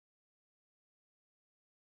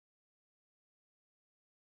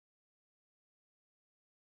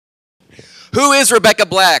Who is Rebecca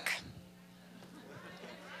Black?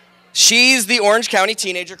 She's the Orange County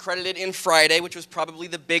teenager credited in Friday, which was probably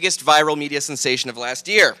the biggest viral media sensation of last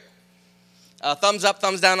year. Thumbs up,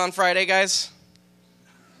 thumbs down on Friday, guys?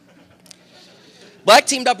 Black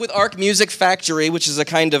teamed up with Arc Music Factory, which is a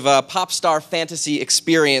kind of pop star fantasy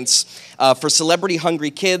experience for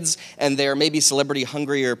celebrity-hungry kids and their maybe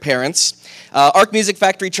celebrity-hungrier parents. Arc Music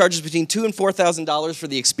Factory charges between $2,000 and $4,000 for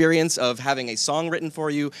the experience of having a song written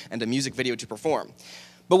for you and a music video to perform.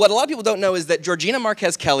 But what a lot of people don't know is that Georgina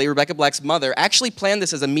Marquez Kelly, Rebecca Black's mother, actually planned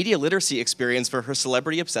this as a media literacy experience for her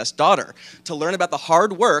celebrity-obsessed daughter, to learn about the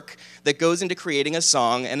hard work that goes into creating a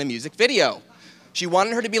song and a music video. She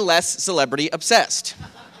wanted her to be less celebrity-obsessed.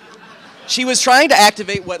 She was trying to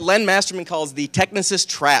activate what Len Masterman calls the technicist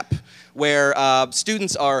trap, where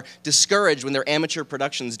students are discouraged when their amateur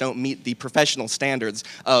productions don't meet the professional standards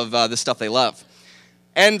of the stuff they love.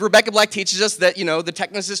 And Rebecca Black teaches us that, you know, the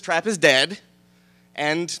technicist trap is dead,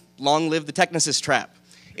 and long live the technicist trap.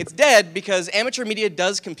 It's dead because amateur media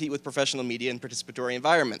does compete with professional media in participatory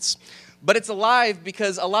environments. But it's alive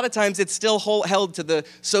because a lot of times it's still held to the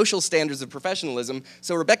social standards of professionalism,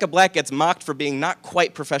 so Rebecca Black gets mocked for being not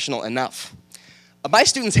quite professional enough. My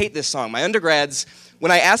students hate this song. My undergrads,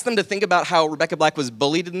 when I asked them to think about how Rebecca Black was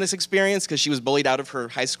bullied in this experience, because she was bullied out of her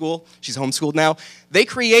high school, she's homeschooled now, they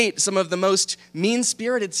create some of the most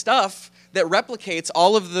mean-spirited stuff that replicates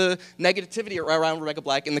all of the negativity around Rebecca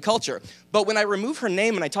Black in the culture. But when I remove her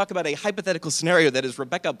name and I talk about a hypothetical scenario that is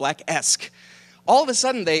Rebecca Black-esque, all of a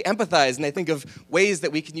sudden they empathize and they think of ways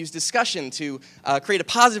that we can use discussion to create a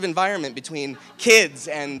positive environment between kids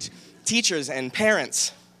and teachers and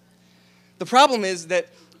parents. The problem is that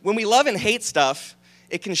when we love and hate stuff,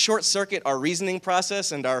 it can short-circuit our reasoning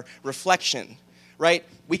process and our reflection, right?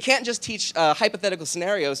 We can't just teach hypothetical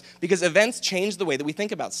scenarios because events change the way that we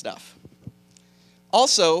think about stuff.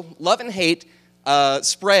 Also, love and hate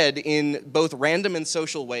spread in both random and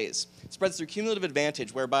social ways. It spreads through cumulative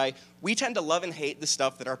advantage, whereby we tend to love and hate the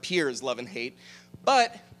stuff that our peers love and hate,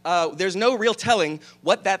 but there's no real telling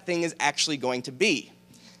what that thing is actually going to be.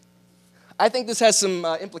 I think this has some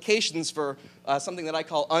implications for something that I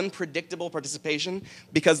call unpredictable participation,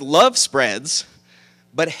 because love spreads,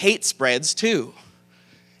 but hate spreads too.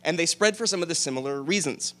 And they spread for some of the similar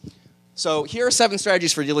reasons. So here are 7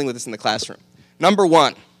 strategies for dealing with this in the classroom. Number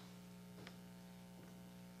 1.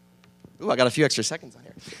 Ooh, I got a few extra seconds on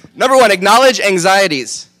here. Number 1, acknowledge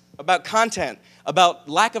anxieties about content, about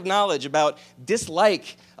lack of knowledge, about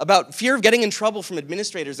dislike, about fear of getting in trouble from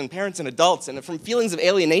administrators and parents and adults, and from feelings of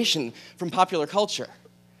alienation from popular culture.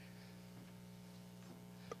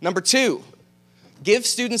 Number 2, give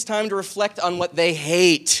students time to reflect on what they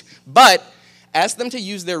hate, but ask them to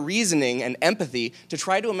use their reasoning and empathy to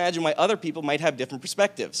try to imagine why other people might have different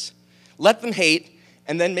perspectives. Let them hate,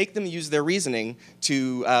 and then make them use their reasoning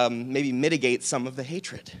to maybe mitigate some of the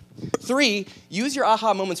hatred. 3, use your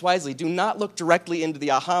aha moments wisely. Do not look directly into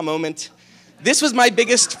the aha moment. This was my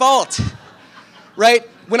biggest fault, right?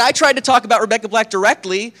 When I tried to talk about Rebecca Black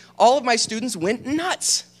directly, all of my students went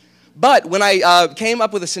nuts. But when I came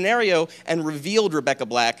up with a scenario and revealed Rebecca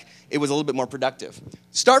Black, it was a little bit more productive.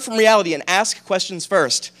 Start from reality and ask questions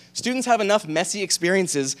first. Students have enough messy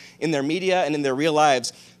experiences in their media and in their real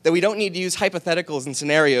lives that we don't need to use hypotheticals and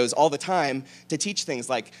scenarios all the time to teach things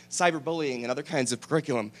like cyberbullying and other kinds of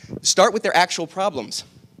curriculum. Start with their actual problems.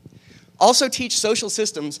 Also teach social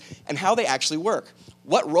systems and how they actually work.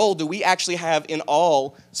 What role do we actually have in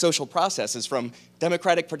all social processes, from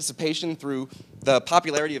democratic participation through the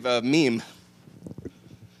popularity of a meme?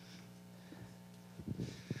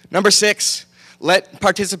 Number 6, let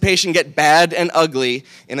participation get bad and ugly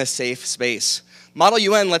in a safe space. Model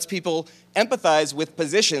UN lets people empathize with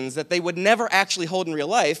positions that they would never actually hold in real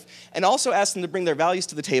life, and also ask them to bring their values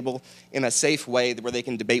to the table in a safe way where they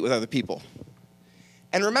can debate with other people.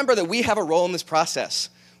 And remember that we have a role in this process.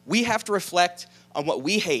 We have to reflect on what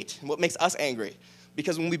we hate and what makes us angry,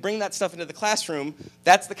 because when we bring that stuff into the classroom,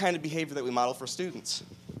 that's the kind of behavior that we model for students.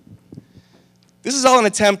 This is all an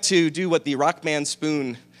attempt to do what the rock band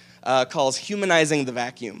Spoon calls humanizing the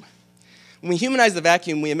vacuum. When we humanize the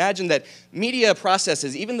vacuum, we imagine that media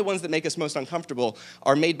processes, even the ones that make us most uncomfortable,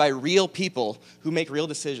 are made by real people who make real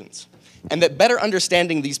decisions. And that better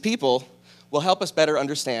understanding these people will help us better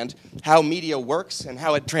understand how media works and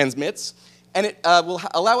how it transmits. And it will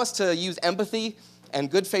allow us to use empathy and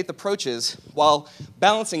good faith approaches while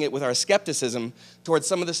balancing it with our skepticism towards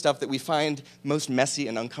some of the stuff that we find most messy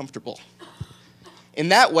and uncomfortable. In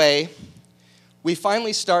that way, we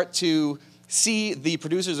finally start to see the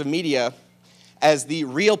producers of media as the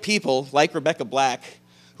real people, like Rebecca Black,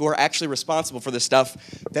 who are actually responsible for the stuff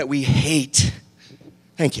that we hate.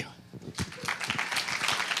 Thank you.